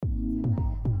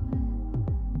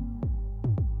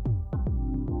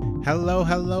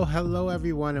Hello,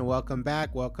 everyone, and welcome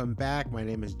back. Welcome back. My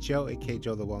name is Joe, aka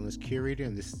Joe the Wellness Curator,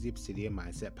 and this is the Obsidian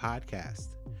Mindset Podcast,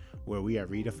 where we are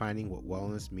redefining what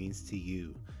wellness means to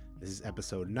you. This is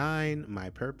episode 9, My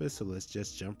Purpose, so let's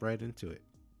just jump right into it.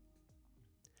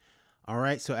 All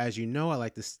right, so as you know, I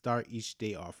like to start each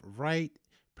day off right,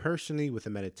 personally with a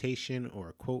meditation or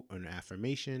a quote or an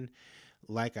affirmation.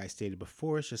 Like I stated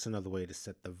before, it's just another way to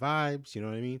set the vibes. You know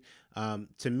what I mean?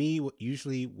 To me,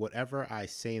 usually whatever I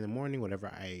say in the morning, whatever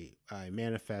I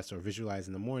manifest or visualize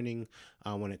in the morning,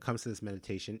 when it comes to this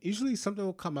meditation, usually something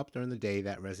will come up during the day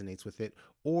that resonates with it,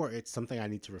 or it's something I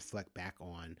need to reflect back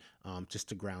on, just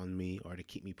to ground me or to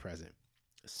keep me present.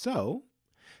 So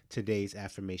today's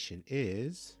affirmation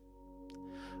is,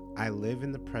 I live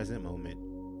in the present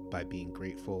moment by being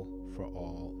grateful for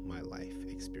all my life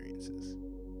experiences.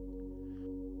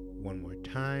 One more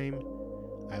time,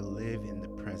 I live in the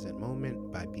present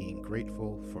moment by being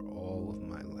grateful for all of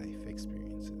my life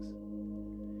experiences.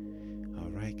 All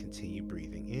right, continue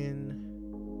breathing in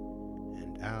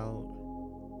and out.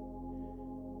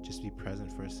 Just be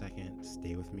present for a second.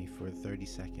 Stay with me for 30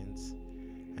 seconds.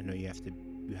 I know you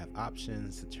have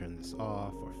options to turn this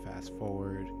off or fast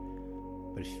forward,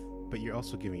 but you're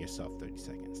also giving yourself 30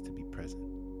 seconds to be present,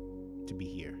 to be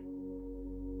here.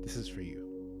 This is for you.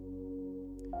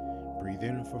 Breathe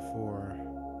in for 4.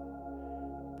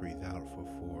 Breathe out for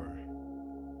 4.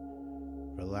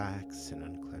 Relax and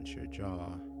unclench your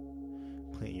jaw.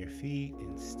 Plant your feet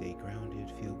and stay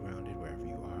grounded. Feel grounded wherever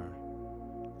you are.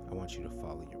 I want you to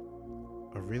follow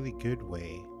A really good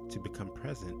way to become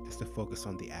present is to focus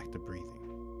on the act of breathing.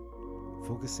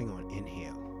 Focusing on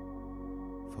inhale.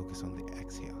 Focus on the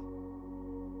exhale.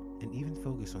 And even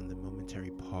focus on the momentary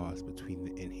pause between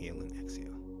the inhale and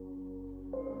exhale.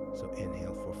 So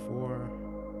inhale for 4,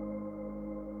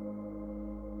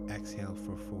 exhale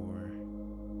for 4.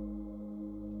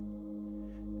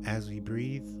 As we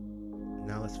breathe,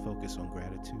 now let's focus on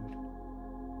gratitude.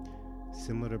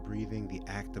 Similar to breathing, the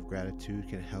act of gratitude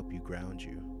can help you ground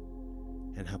you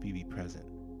and help you be present.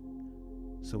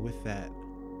 So with that,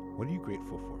 what are you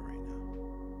grateful for right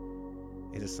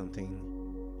now? Is it something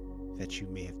that you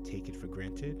may have taken for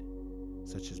granted,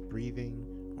 such as breathing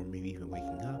or maybe even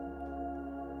waking up?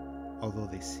 Although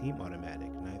they seem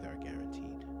automatic, neither are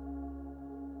guaranteed.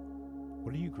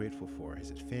 What are you grateful for? Is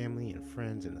it family and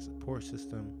friends and a support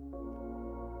system?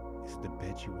 Is it the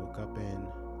bed you woke up in?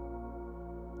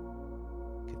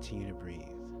 Continue to breathe.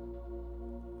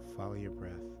 Follow your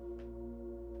breath.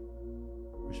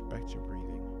 Respect your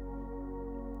breathing.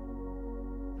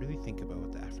 Really think about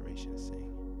what the affirmation is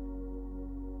saying.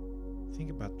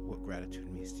 Think about what gratitude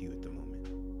means to you at the moment.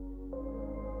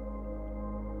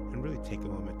 And really take a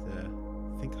moment to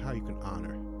think how you can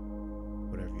honor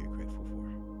whatever you're grateful for.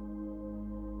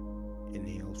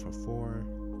 Inhale for 4.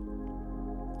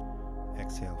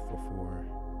 Exhale for 4.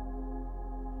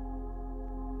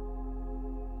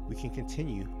 We can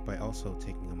continue by also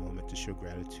taking a moment to show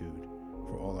gratitude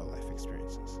for all our life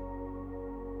experiences.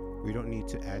 We don't need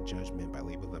to add judgment by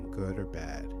labeling them good or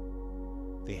bad.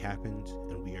 They happened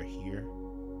and we are here,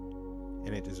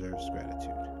 and it deserves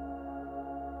gratitude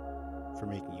for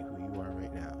making you who you are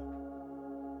right now,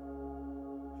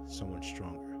 someone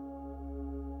stronger.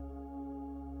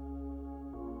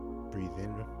 Breathe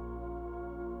in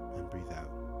and breathe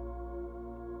out.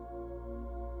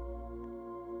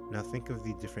 Now think of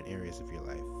the different areas of your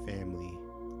life: family,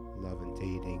 love and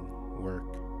dating,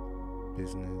 work,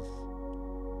 business,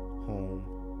 home,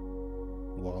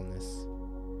 wellness.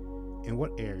 In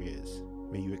what areas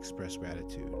may you express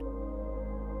gratitude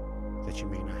that you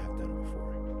may not have done before?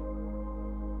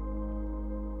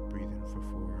 Breathe in for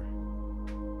 4,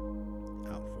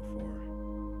 out for 4.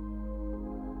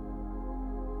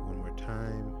 One more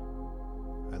time.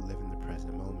 I live in the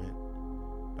present moment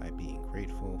by being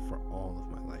grateful for all of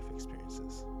my life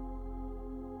experiences.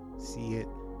 See it,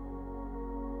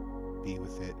 be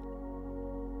with it,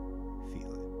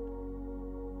 feel it.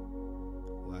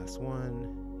 Last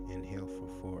one. Inhale for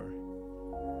 4,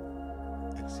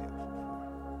 exhale for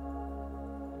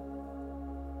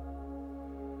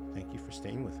 4. Thank you for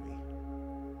staying with me.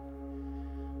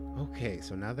 Okay,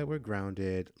 so now that we're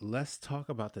grounded, let's talk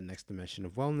about the next dimension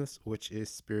of wellness, which is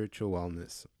spiritual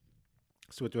wellness.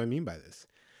 So what do I mean by this?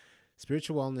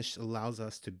 Spiritual wellness allows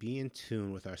us to be in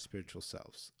tune with our spiritual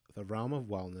selves. The realm of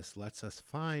wellness lets us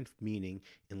find meaning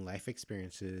in life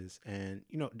experiences and,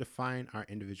 define our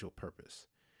individual purpose.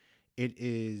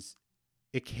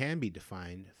 It can be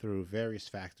defined through various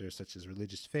factors such as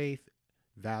religious faith,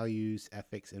 values,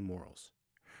 ethics, and morals.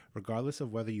 Regardless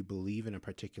of whether you believe in a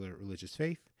particular religious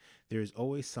faith, there is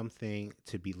always something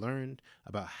to be learned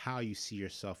about how you see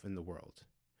yourself in the world.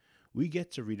 we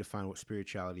get to redefine what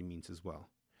spirituality means as well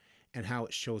and how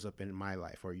it shows up in my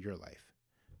life or your life,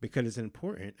 because it's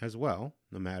important as well,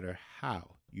 no matter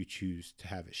how you choose to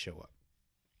have it show up.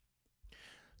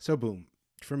 So, boom.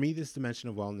 For me, this dimension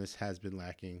of wellness has been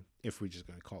lacking, if we're just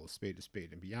going to call a spade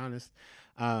and be honest.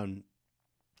 Um,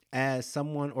 as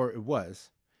someone, or it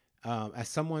was, as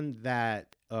someone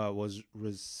that was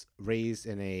raised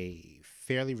in a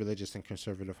fairly religious and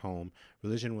conservative home,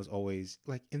 religion was always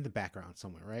like in the background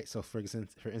somewhere, right? So, for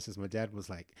instance, my dad was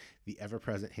like the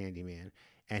ever-present handyman,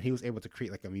 and he was able to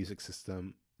create like a music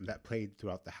system that played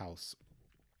throughout the house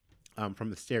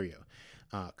from the stereo,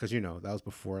 because that was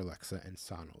before Alexa and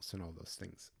Sonos and all those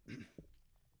things.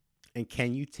 And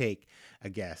can you take a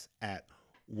guess at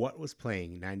what was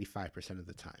playing 95% of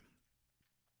the time?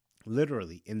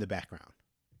 Literally in the background.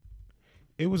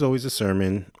 It was always a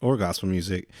sermon or gospel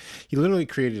music. He literally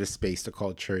created a space to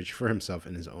call church for himself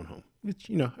in his own home,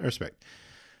 which, I respect.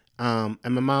 And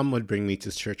my mom would bring me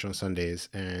to church on Sundays.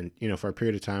 And, for a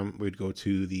period of time, we'd go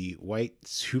to the white,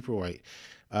 super white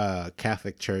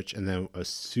Catholic church and then a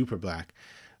super black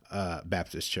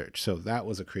Baptist church. So that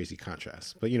was a crazy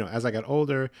contrast. But, as I got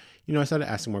older, I started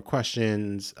asking more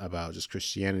questions about just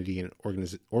Christianity and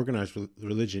organized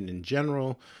religion in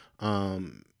general.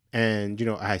 And,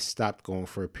 I stopped going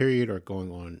for a period or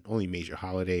going on only major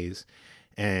holidays.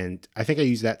 And I think I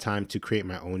used that time to create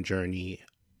my own journey,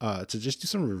 to just do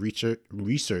some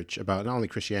research about not only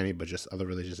Christianity, but just other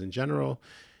religions in general.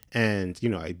 And,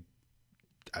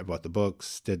 I bought the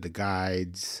books, did the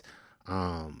guides.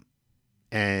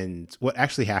 And what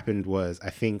actually happened was, I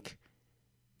think,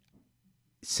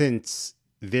 since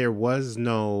there was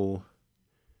no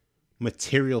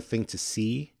material thing to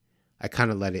see, I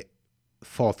kind of let it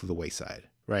fall to the wayside,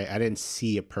 right? I didn't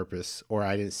see a purpose, or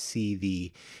I didn't see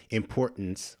the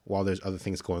importance while there's other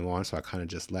things going on. So I kind of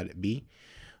just let it be.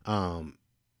 And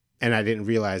I didn't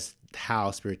realize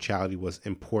how spirituality was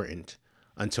important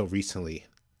until recently.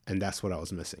 And that's what I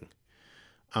was missing.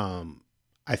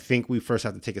 I think we first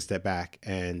have to take a step back.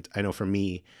 And I know for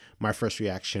me, my first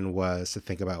reaction was to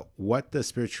think about what the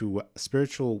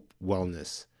spiritual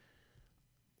wellness,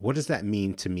 what does that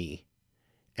mean to me?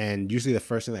 And usually the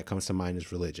first thing that comes to mind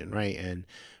is religion, right? And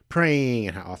praying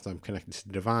and how often I'm connected to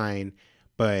the divine.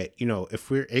 But,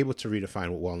 if we're able to redefine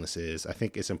what wellness is, I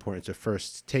think it's important to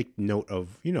first take note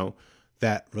of,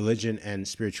 that religion and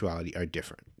spirituality are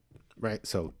different, right?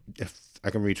 So if I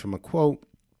can read from a quote,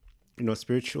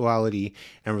 spirituality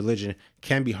and religion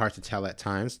can be hard to tell at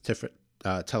times,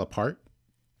 tell apart.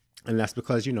 And that's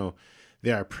because,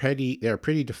 there are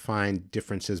pretty defined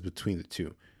differences between the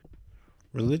two.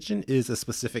 Religion is a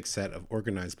specific set of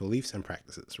organized beliefs and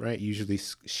practices, right? Usually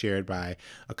shared by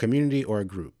a community or a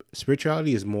group.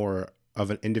 Spirituality is more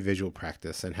of an individual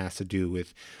practice and has to do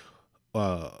with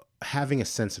having a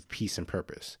sense of peace and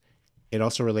purpose. It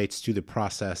also relates to the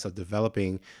process of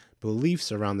developing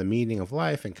beliefs around the meaning of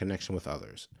life and connection with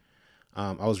others.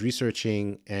 I was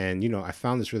researching, and I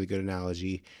found this really good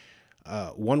analogy.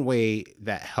 One way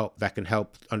that can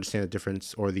help understand the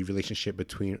difference or the relationship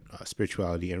between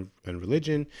spirituality and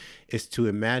religion is to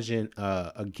imagine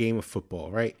a game of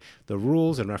football, right? The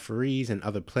rules and referees and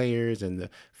other players and the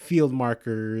field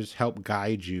markers help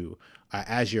guide you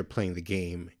as you're playing the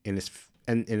game in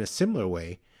a similar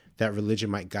way that religion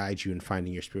might guide you in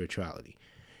finding your spirituality.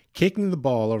 Kicking the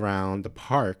ball around the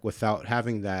park without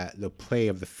having the play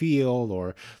of the field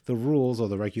or the rules or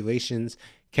the regulations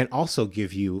can also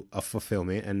give you a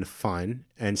fulfillment and fun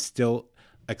and still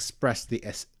express the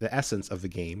essence of the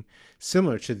game,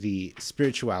 similar to the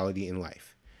spirituality in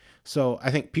life. So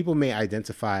I think people may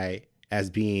identify as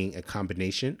being a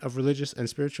combination of religious and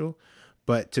spiritual,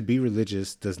 but to be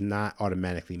religious does not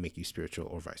automatically make you spiritual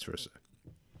or vice versa.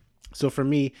 So for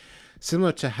me,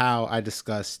 similar to how I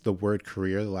discussed the word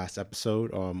career the last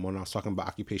episode, when I was talking about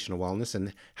occupational wellness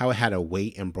and how it had a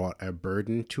weight and brought a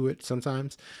burden to it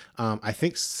sometimes, I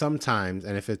think sometimes,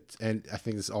 and I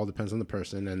think this all depends on the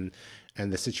person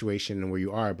and the situation and where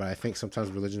you are, but I think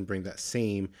sometimes religion bring that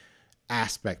same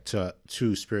aspect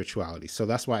to spirituality. So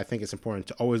that's why I think it's important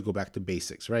to always go back to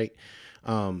basics, right?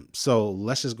 So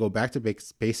let's just go back to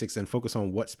basics and focus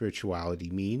on what spirituality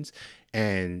means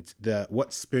and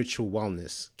what spiritual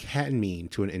wellness can mean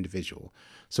to an individual.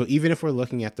 So even if we're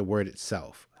looking at the word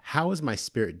itself, how is my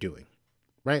spirit doing?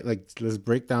 Right? Like, let's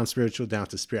break down spiritual down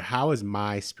to spirit. How is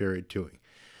my spirit doing?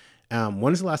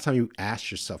 When is the last time you asked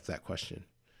yourself that question?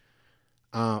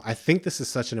 I think this is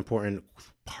such an important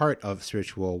part of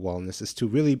spiritual wellness, is to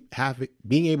really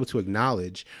being able to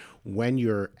acknowledge where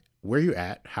you're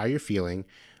at, how you're feeling,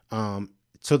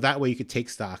 so that way you could take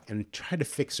stock and try to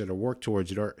fix it or work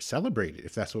towards it or celebrate it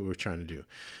if that's what we're trying to do.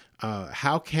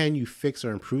 How can you fix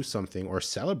or improve something or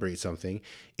celebrate something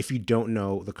if you don't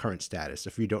know the current status,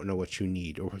 if you don't know what you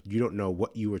need, or you don't know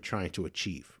what you were trying to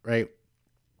achieve, right?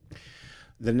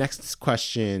 The next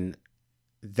question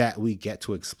that we get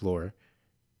to explore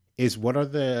is, what are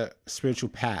the spiritual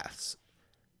paths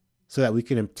so that we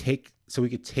could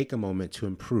take a moment to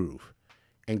improve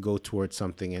and go towards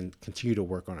something and continue to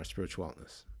work on our spiritual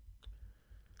wellness.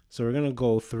 So we're going to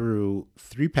go through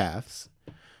 3 paths.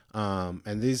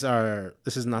 And this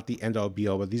is not the end all be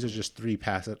all, but these are just 3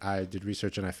 paths that I did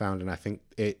research and I found, and I think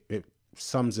it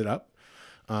sums it up.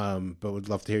 But would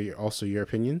love to hear your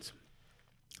opinions.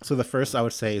 So the first I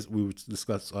would say is, we would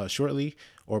discuss shortly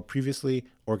or previously,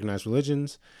 organized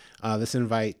religions. This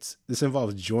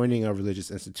involves joining a religious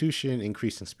institution.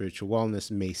 Increasing spiritual wellness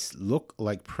may look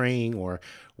like praying or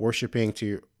worshiping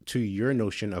to your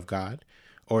notion of God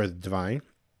or the divine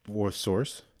or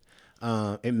source.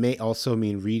 It may also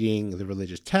mean reading the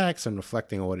religious text and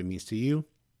reflecting on what it means to you.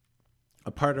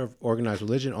 A part of organized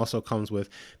religion also comes with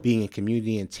being in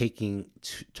community and taking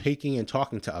and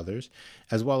talking to others,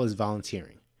 as well as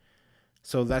volunteering.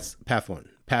 So that's path 1.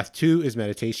 Path 2 is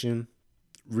meditation.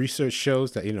 Research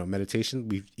shows that, meditation,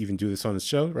 we even do this on the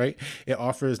show, right? It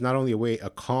offers not only a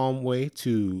calm way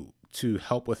to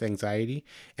help with anxiety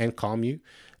and calm you,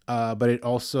 but it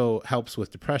also helps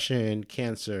with depression,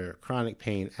 cancer, chronic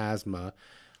pain, asthma,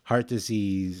 heart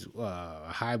disease,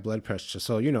 high blood pressure.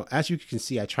 So, as you can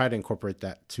see, I try to incorporate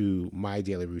that to my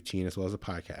daily routine as well as a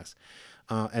podcast.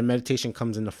 And meditation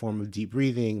comes in the form of deep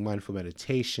breathing, mindful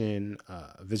meditation,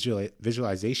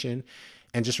 visualization,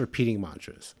 and just repeating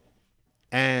mantras.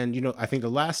 And, I think the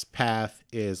last path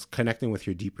is connecting with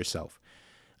your deeper self.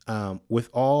 With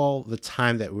all the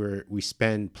time that we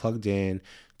spend plugged in,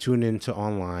 tuned into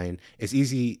online, it's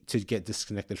easy to get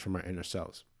disconnected from our inner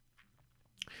selves.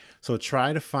 So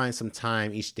try to find some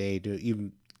time each day to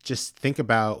even just think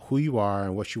about who you are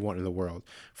and what you want in the world.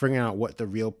 Figuring out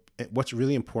what's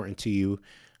really important to you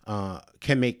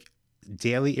can make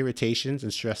daily irritations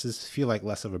and stresses feel like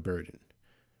less of a burden,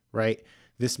 right?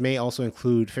 This may also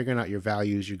include figuring out your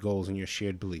values, your goals, and your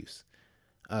shared beliefs.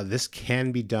 This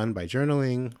can be done by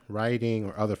journaling, writing,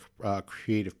 or other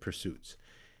creative pursuits.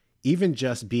 Even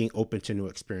just being open to new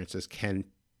experiences can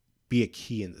be a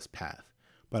key in this path,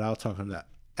 but I'll talk on that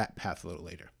path a little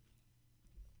later.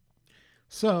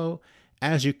 So,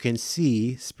 as you can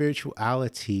see,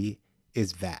 spirituality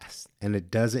is vast, and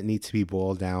it doesn't need to be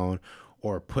boiled down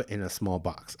or put in a small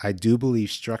box. I do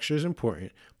believe structure is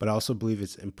important, but I also believe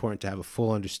it's important to have a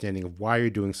full understanding of why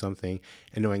you're doing something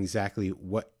and knowing exactly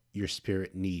what your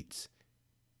spirit needs.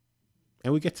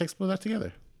 And we get to explore that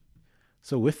together.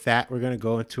 So with that, we're going to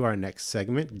go into our next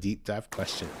segment, Deep Dive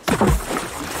Questions.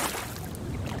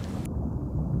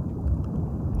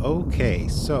 Okay,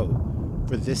 so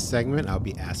for this segment, I'll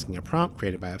be asking a prompt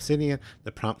created by Obsidian.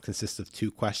 The prompt consists of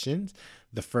 2 questions.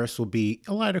 The first will be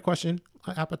a lighter question,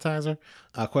 an appetizer,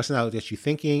 a question that will get you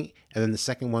thinking. And then the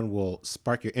second one will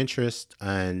spark your interest,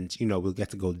 and, we'll get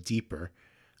to go deeper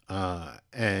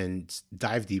and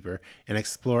dive deeper and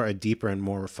explore a deeper and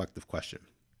more reflective question.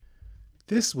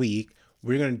 This week,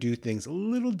 we're going to do things a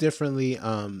little differently.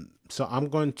 So I'm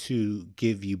going to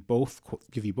give you both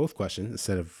questions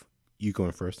instead of you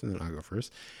going first and then I'll go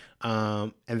first.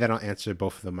 And then I'll answer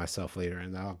both of them myself later,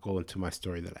 and I'll go into my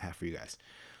story that I have for you guys.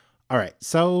 All right.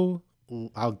 So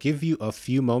I'll give you a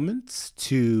few moments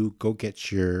to go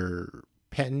get your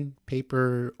pen,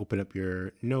 paper, open up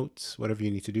your notes, whatever you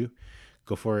need to do.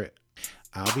 Go for it.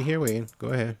 I'll be here waiting. Go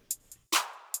ahead.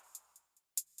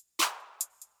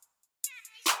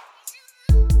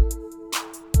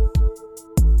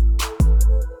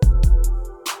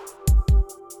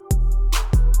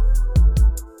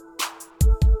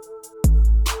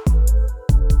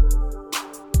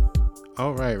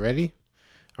 All right, ready?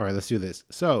 All right, let's do this.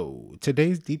 So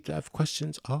today's deep dive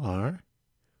questions are,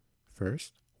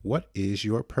 first, what is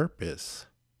your purpose?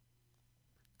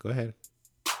 Go ahead.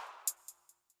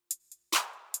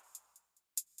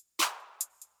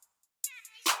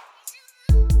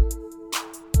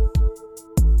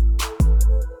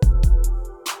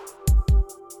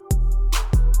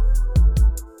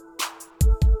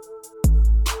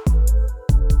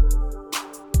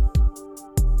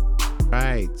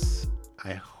 Right.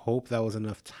 I hope that was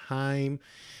enough time.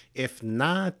 If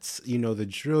not, you know the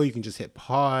drill. You can just hit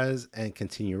pause and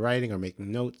continue writing or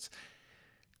making notes.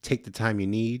 Take the time you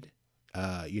need.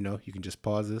 You can just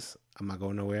pause this. I'm not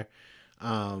going nowhere.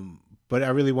 But I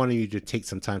really wanted you to take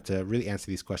some time to really answer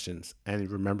these questions. And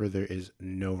remember, there is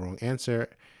no wrong answer.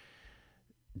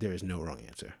 There is no wrong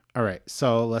answer. All right,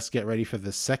 so let's get ready for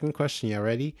the second question. Y'all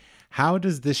ready? How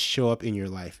does this show up in your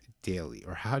life daily,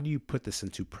 or how do you put this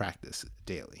into practice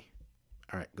daily?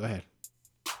 All right, go ahead.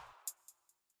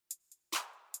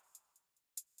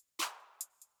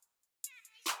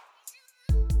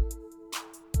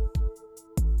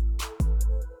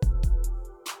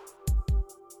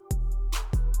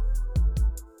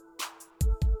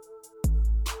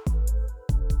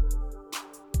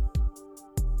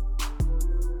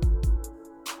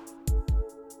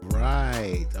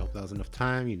 Right. I hope that was enough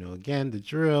time. Again, the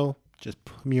drill. Just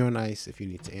put me on ice if you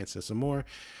need to answer some more.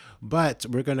 But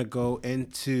we're going to go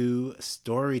into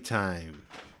story time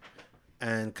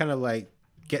and kind of like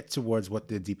get towards what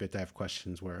the deeper dive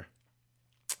questions were.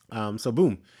 So,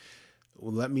 boom.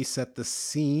 Well, let me set the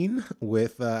scene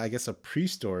with, I guess, a pre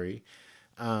story.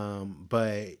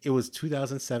 But it was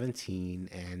 2017,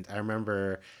 and I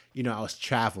remember, I was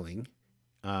traveling.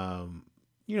 Um,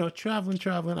 traveling.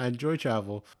 I enjoy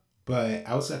travel. But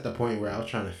I was at the point where I was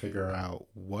trying to figure out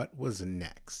what was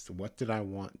next. Where did I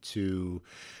want to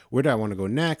go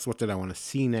next? What did I want to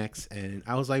see next? And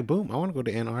I was like, boom, I want to go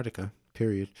to Antarctica,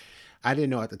 period. I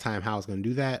didn't know at the time how I was going to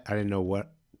do that. I didn't know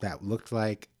what that looked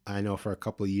like. I know for a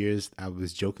couple of years I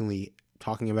was jokingly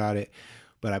talking about it,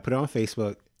 but I put it on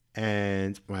Facebook,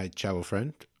 and my travel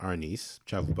friend, our niece,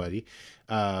 travel buddy,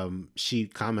 she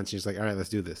comments, she's like, all right, let's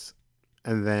do this.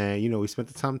 And then, we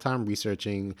spent some time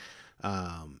researching.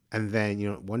 And then,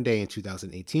 one day in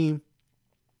 2018,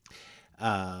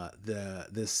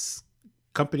 this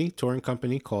touring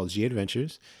company called G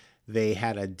Adventures, they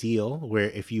had a deal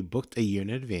where if you booked a year in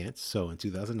advance, so in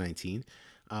 2019,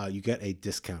 you get a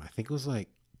discount. I think it was like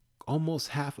almost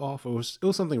half off. It was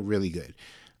something really good.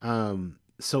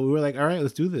 So we were like, all right,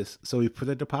 let's do this. So we put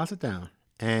a deposit down,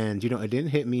 and it didn't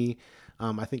hit me.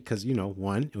 I think because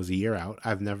one, it was a year out.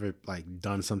 I've never like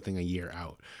done something a year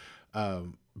out.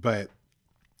 But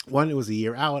one, it was a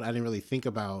year out. I didn't really think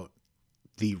about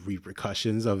the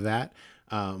repercussions of that.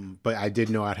 But I did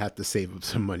know I'd have to save up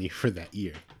some money for that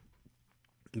year.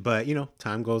 But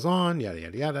time goes on, yada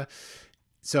yada yada.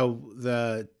 So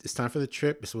it's time for the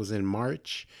trip. This was in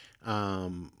March.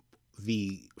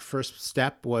 The first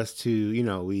step was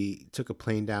to we took a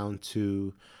plane down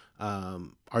to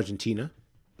Argentina.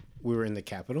 We were in the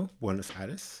capital, Buenos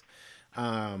Aires.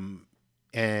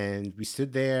 And we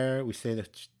stood there. We stayed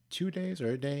 2 days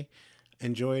or a day,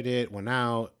 enjoyed it, went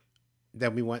out.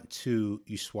 Then we went to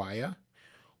Ushuaia,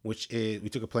 we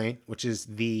took a plane, which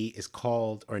is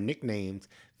called or nicknamed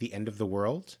the end of the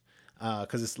world,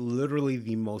 because it's literally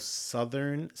the most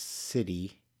southern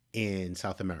city in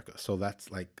South America. So that's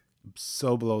like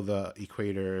so below the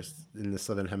equator in the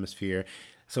southern hemisphere.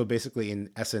 So basically, in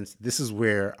essence, this is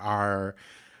where our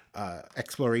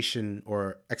exploration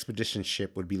or expedition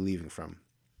ship would be leaving from.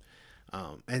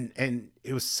 And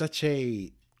it was such a,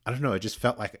 I don't know, it just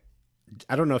felt like,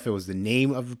 I don't know if it was the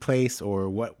name of the place or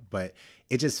what, but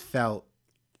it just felt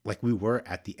like we were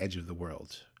at the edge of the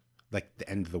world, like the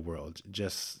end of the world.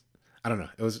 Just, I don't know.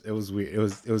 It was weird. It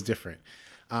was different.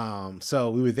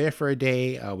 So we were there for a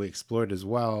day. We explored as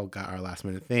well, got our last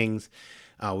minute things.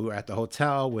 We were at the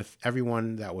hotel with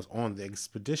everyone that was on the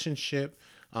expedition ship.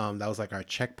 That was like our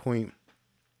checkpoint.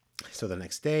 So the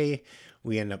next day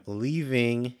we end up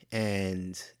leaving,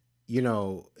 and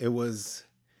it was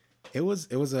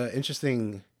an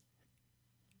interesting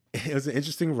it was an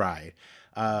interesting ride.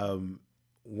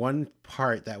 One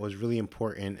part that was really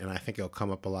important, and I think it'll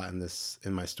come up a lot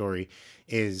in my story,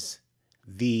 is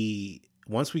the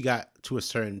once we got to a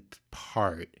certain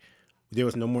part, there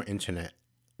was no more internet,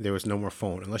 there was no more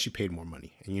phone unless you paid more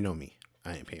money, and you know me,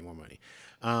 I ain't paying more money.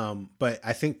 But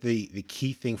I think the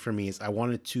key thing for me is I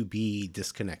wanted to be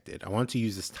disconnected. I wanted to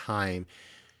use this time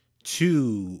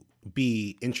to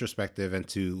be introspective and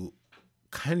to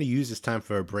kind of use this time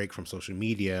for a break from social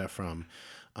media, from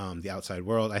the outside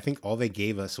world. I think all they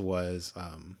gave us was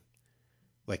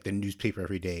like the newspaper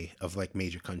every day of like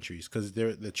major countries, because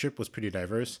the trip was pretty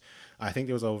diverse. I think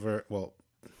there was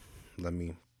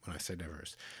when I say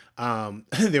diverse,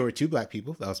 there were two black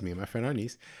people. That was me and my friend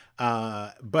Arnice.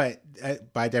 But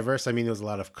by diverse, I mean there was a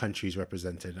lot of countries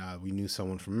represented. We knew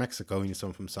someone from Mexico. We knew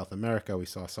someone from South America. We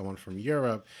saw someone from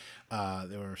Europe.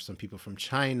 There were some people from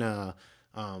China.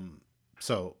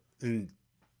 So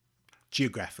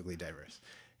geographically diverse.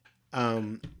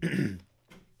 Um,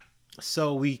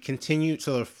 so we continued.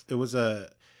 So it was I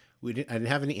didn't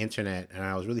have any internet, and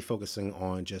I was really focusing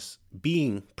on just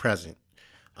being present.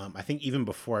 I think even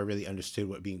before I really understood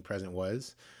what being present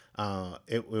was, I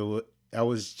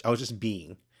was just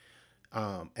being.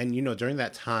 And during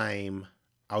that time,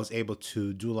 I was able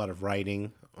to do a lot of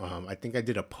writing. I think I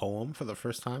did a poem for the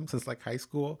first time since like high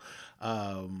school,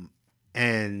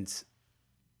 and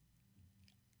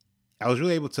I was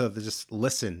really able to just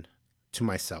listen to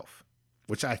myself,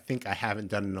 which I think I haven't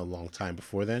done in a long time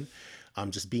before then.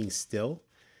 Just being still.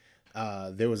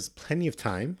 There was plenty of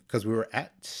time because we were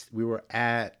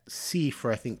at sea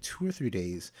for I think 2 or 3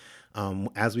 days,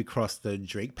 as we crossed the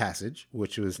Drake Passage,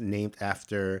 which was named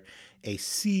after a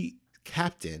sea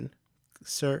captain,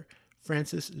 Sir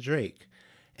Francis Drake.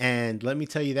 And let me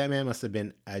tell you, that man must have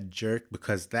been a jerk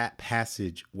because that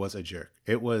passage was a jerk.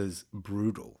 It was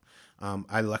brutal.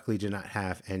 I luckily did not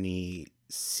have any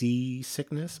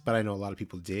seasickness, but I know a lot of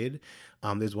people did.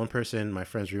 There's one person, my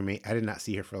friend's roommate, I did not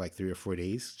see her for like 3 or 4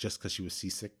 days just because she was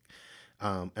seasick.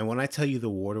 And when I tell you the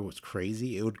water was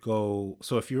crazy, it would go.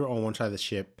 So if you were on one side of the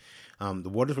ship, the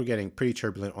waters were getting pretty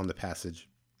turbulent on the passage,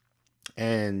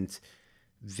 and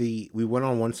we went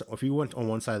on one. If you went on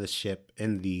one side of the ship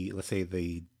in the, let's say,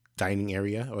 the dining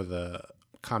area or the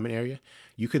common area,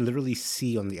 you can literally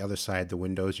see on the other side the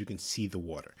windows. You can see the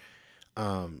water.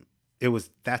 It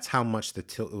was That's how much the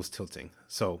tilt it was tilting.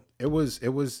 So it was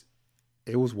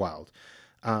wild.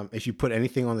 If you put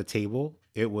anything on the table,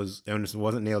 and it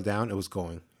wasn't nailed down, it was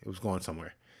going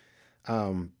somewhere.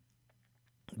 Um,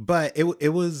 but it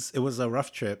was a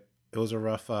rough trip. It was a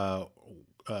rough uh,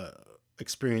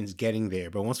 experience getting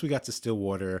there. But once we got to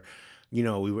Stillwater, we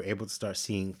were able to start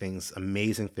seeing things,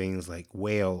 amazing things like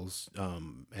whales,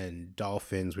 and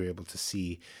dolphins. We were able to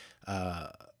see, uh,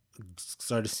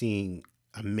 started seeing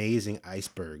amazing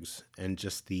icebergs, and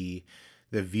just the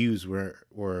views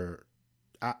were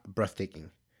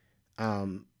breathtaking.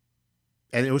 Um,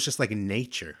 and it was just like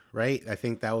nature, right? I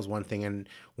think that was one thing, and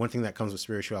one thing that comes with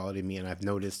spirituality to me, and I've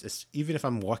noticed is even if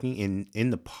I'm walking in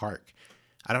the park,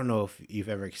 I don't know if you've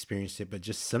ever experienced it, but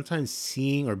just sometimes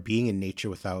seeing or being in nature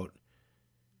without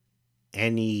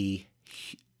any,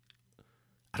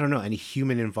 I don't know, any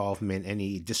human involvement,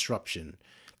 any disruption,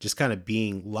 just kind of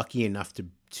being lucky enough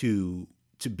to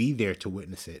be there to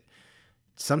witness it.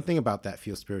 Something about that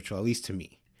feels spiritual, at least to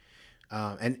me.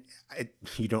 And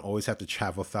you don't always have to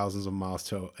travel thousands of miles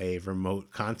to a remote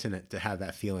continent to have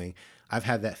that feeling. I've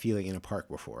had that feeling in a park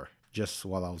before, just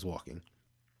while I was walking.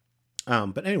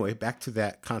 But anyway, back to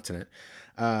that continent.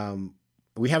 Um,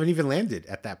 we haven't even landed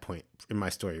at that point in my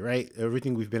story, right?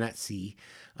 Everything we've been at sea.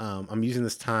 I'm using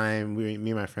this time. Me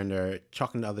and my friend are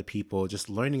talking to other people, just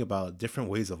learning about different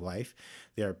ways of life.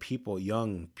 There are people,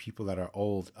 young people that are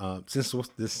old. Since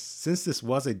this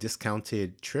was a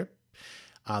discounted trip,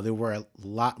 there were a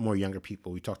lot more younger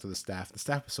people. We talked to the staff. The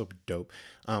staff was so dope.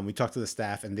 We talked to the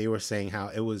staff, and they were saying how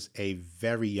it was a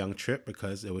very young trip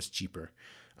because it was cheaper.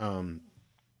 Um,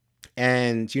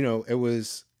 and it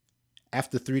was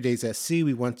after 3 days at sea.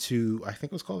 We went to, I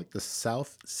think it was called like the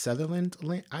South Sutherland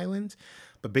Island,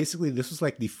 but basically this was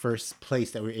like the first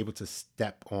place that we were able to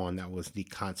step on that was the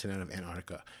continent of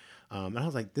Antarctica. And I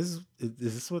was like, is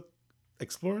this what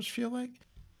explorers feel like?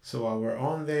 So while we're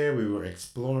on there, we were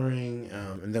exploring,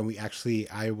 and then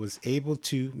I was able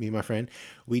to, me and my friend,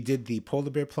 we did the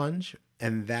polar bear plunge,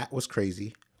 and that was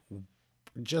crazy.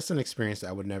 Just an experience that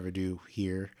I would never do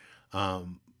here.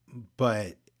 Um,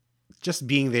 but just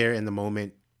being there in the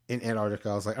moment in Antarctica,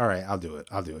 I was like, all right, I'll do it.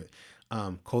 I'll do it.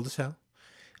 Cold as hell.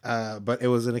 But it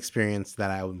was an experience that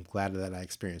I'm glad that I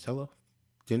experienced. Hello.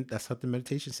 Didn't That's what the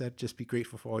meditation said. Just be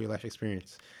grateful for all your life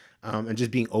experience. And just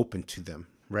being open to them,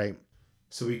 right?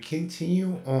 So we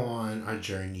continue on our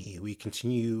journey. We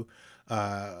continue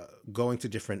going to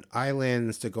different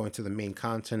islands, to going to the main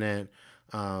continent,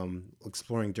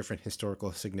 exploring different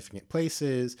historical significant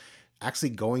places, actually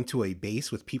going to a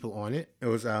base with people on it. It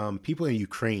was people in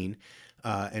Ukraine,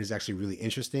 and it's actually really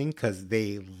interesting because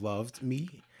they loved me.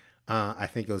 I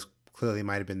think it was clearly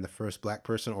might have been the first black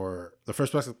person or the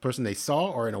first black person they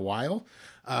saw or in a while.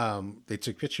 They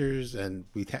took pictures and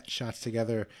we had shots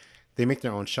together. They make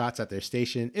their own shots at their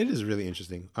station. It is really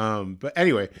interesting. But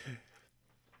anyway,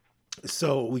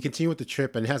 so we continue with the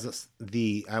trip, and it has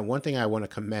the one thing I want to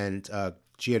commend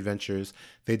G Adventures.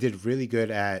 They did really good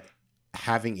at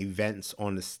having events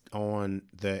on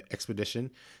the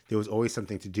expedition. There was always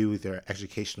something to do with their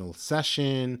educational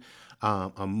session,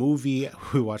 a movie.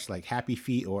 We watched like Happy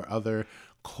Feet or other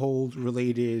cold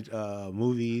related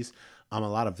movies. A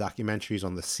lot of documentaries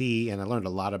on the sea, and I learned a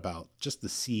lot about just the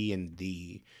sea and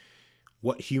the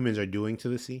what humans are doing to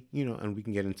the sea. And we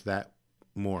can get into that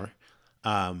more.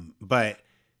 But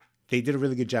they did a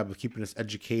really good job of keeping us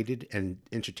educated and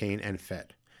entertained and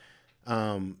fed.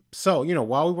 So,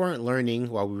 while we weren't learning,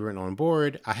 while we weren't on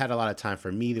board, I had a lot of time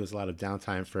for me. There was a lot of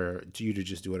downtime for you to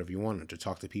just do whatever you wanted, to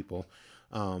talk to people.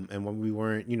 And when we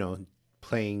weren't,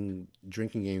 playing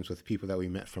drinking games with people that we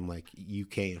met from like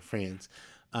UK and France,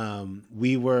 I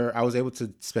was able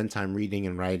to spend time reading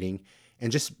and writing.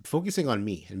 and just focusing on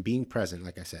me and being present,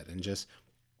 like I said, and just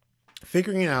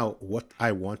figuring out what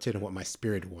I wanted and what my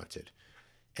spirit wanted.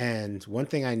 And one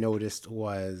thing I noticed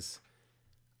was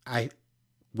I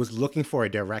was looking for a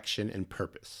direction and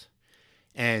purpose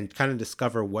and kind of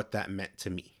discover what that meant to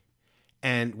me.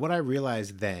 And what I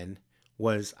realized then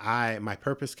was my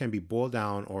purpose can be boiled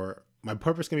down, or my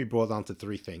purpose can be boiled down to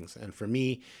three things. And for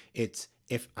me, it's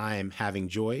if I'm having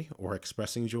joy or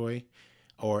expressing joy,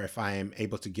 or if I am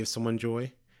able to give someone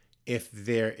joy, if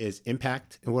there is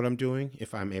impact in what I'm doing,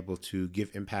 if I'm able to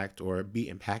give impact or be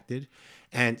impacted,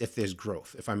 and if there's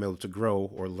growth, if I'm able to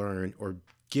grow or learn or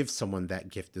give someone that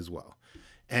gift as well.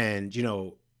 And,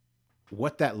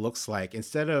 what that looks like,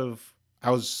 instead of,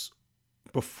 I was,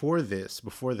 before this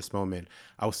moment,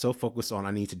 I was so focused on,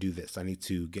 I need to do this, I need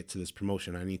to get to this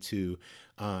promotion, I need to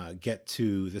get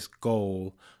to this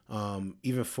goal.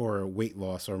 Even for weight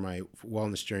loss or my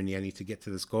wellness journey, I need to get to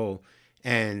this goal.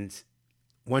 And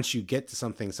once you get to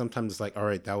something, sometimes it's like, all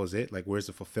right, that was it, like where's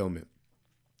the fulfillment?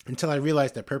 Until I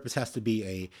realized that purpose has to be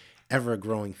a ever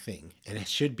growing thing, and it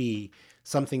should be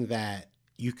something that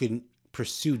you can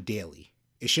pursue daily.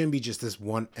 It shouldn't be just this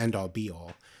one end all be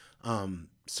all.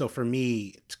 So for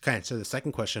me, to kind of, so the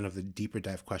second question of the deeper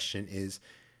dive question is,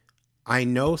 I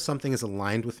know something is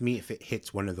aligned with me if it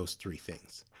hits one of those three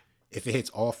things. If it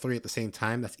hits all three at the same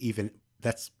time,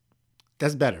 that's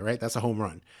better, right? That's a home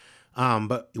run.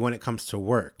 But when it comes to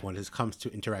work, when it comes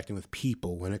to interacting with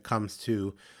people, when it comes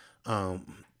to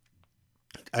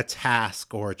a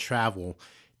task or a travel,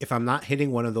 if I'm not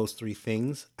hitting one of those three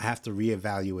things, I have to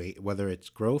reevaluate whether it's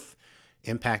growth,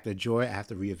 impact, or joy. I have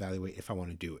to reevaluate if I want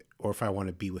to do it, or if I want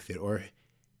to be with it, or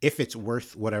if it's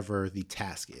worth whatever the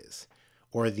task is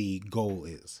or the goal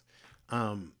is.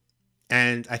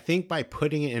 And I think by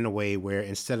putting it in a way where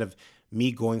instead of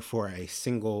me going for a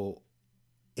single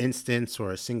instance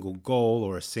or a single goal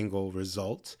or a single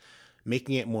result,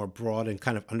 making it more broad and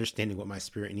kind of understanding what my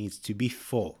spirit needs to be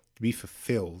full, to be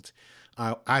fulfilled,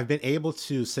 I've been able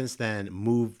to since then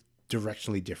move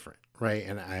directionally different, right?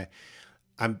 And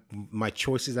I'm my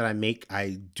choices that I make,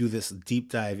 I do this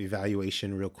deep dive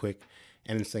evaluation real quick,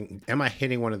 and it's like, am I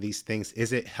hitting one of these things?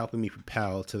 Is it helping me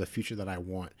propel to the future that I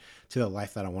want, to the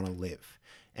life that I want to live?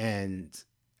 And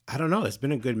I don't know, it's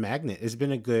been a good magnet. It's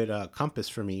been a good compass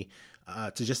for me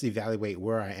to just evaluate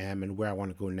where I am and where I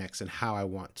want to go next and how I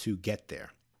want to get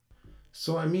there.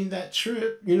 So, I mean, that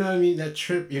trip,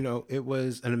 it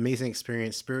was an amazing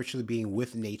experience spiritually being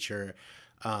with nature.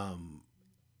 Um,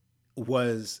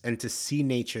 and to see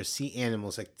nature, see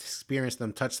animals, like experience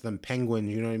them, touch them,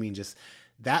 penguin, just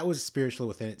that was spiritual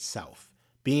within itself.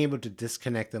 Being able to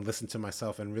disconnect and listen to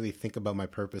myself and really think about my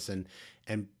purpose and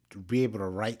be able to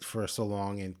write for so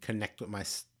long and connect with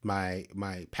my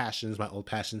passions, my old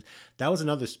passions. That was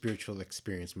another spiritual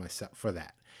experience myself for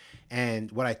that.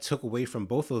 And what I took away from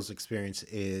both those experiences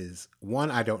is, one,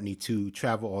 I don't need to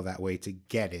travel all that way to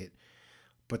get it,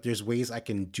 but there's ways I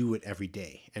can do it every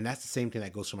day. And that's the same thing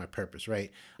that goes for my purpose,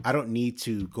 right? I don't need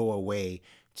to go away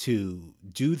to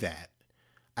do that.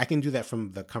 I can do that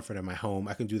from the comfort of my home.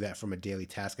 I can do that from a daily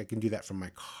task. I can do that from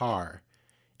my car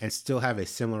and still have a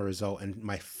similar result, and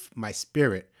my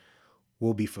spirit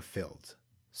will be fulfilled.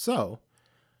 So,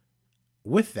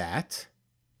 with that,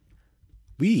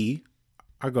 we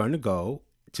are going to go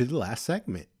to the last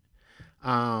segment.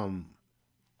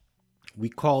 We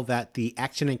call that the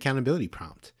action and accountability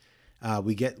prompt.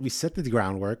 We set the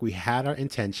groundwork. We had our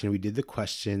intention. We did the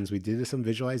questions. We did some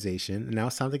visualization. And now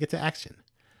it's time to get to action.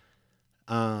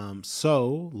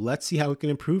 So let's see how we can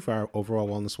improve our overall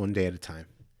wellness one day at a time.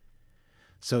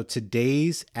 So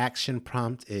today's action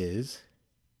prompt is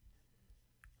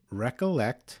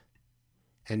recollect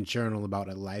and journal about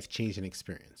a life-changing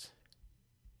experience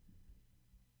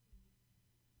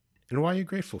and why you're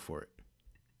grateful for it.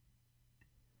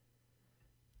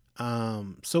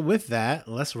 So with that,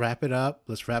 let's wrap it up.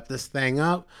 Let's wrap this thing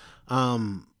up. I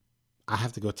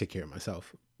have to go take care of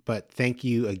myself. But thank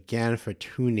you again for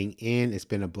tuning in. It's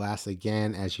been a blast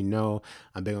again. As you know,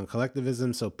 I'm big on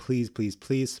collectivism. So please, please,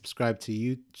 please subscribe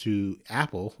to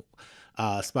Apple,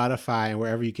 Spotify, and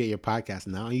wherever you get your podcast.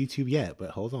 Not on YouTube yet,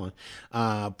 but hold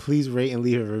on. Please rate and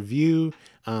leave a review.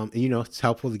 It's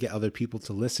helpful to get other people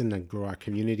to listen and grow our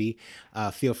community.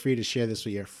 Feel free to share this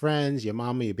with your friends, your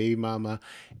mama, your baby mama,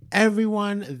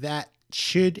 everyone that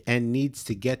should and needs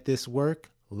to get this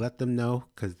work. Let them know,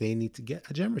 because they need to get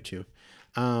a gem or two.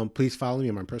 Please follow me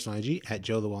on my personal IG at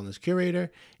Joe the Wellness Curator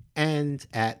and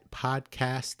at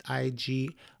Podcast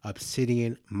IG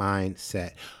Obsidian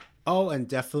Mindset. Oh, and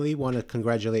definitely want to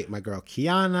congratulate my girl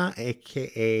Kiana,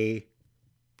 aka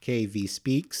KV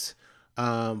Speaks,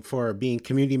 for being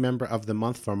community member of the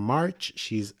month for March.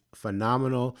 She's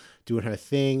phenomenal, doing her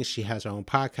thing. She has her own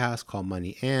podcast called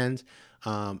Money and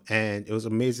it was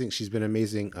amazing. She's been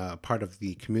amazing part of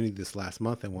the community this last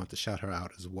month. I want to shout her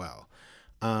out as well.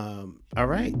 All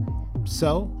right.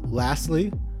 So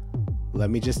lastly, let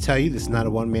me just tell you, this is not a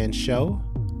one-man show.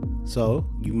 So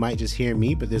you might just hear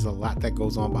me, but there's a lot that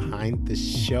goes on behind this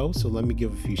show. So let me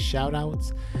give a few shout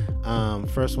outs.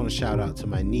 First, want to shout out to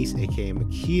my niece, aka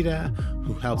Makita,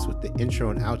 who helps with the intro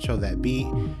and outro, that beat,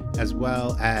 as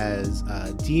well as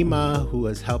Dima, who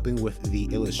is helping with the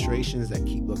illustrations that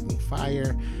keep looking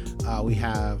fire. We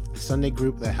have the Sunday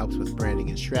group that helps with branding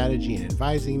and strategy and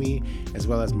advising me, as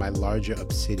well as my larger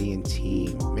Obsidian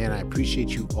team. Man, I appreciate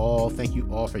you all. Thank you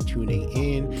all for tuning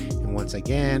in. And once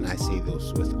again, I say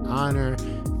this with honor.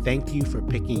 Thank you for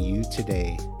picking you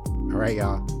today. All right,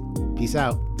 y'all. Peace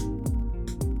out.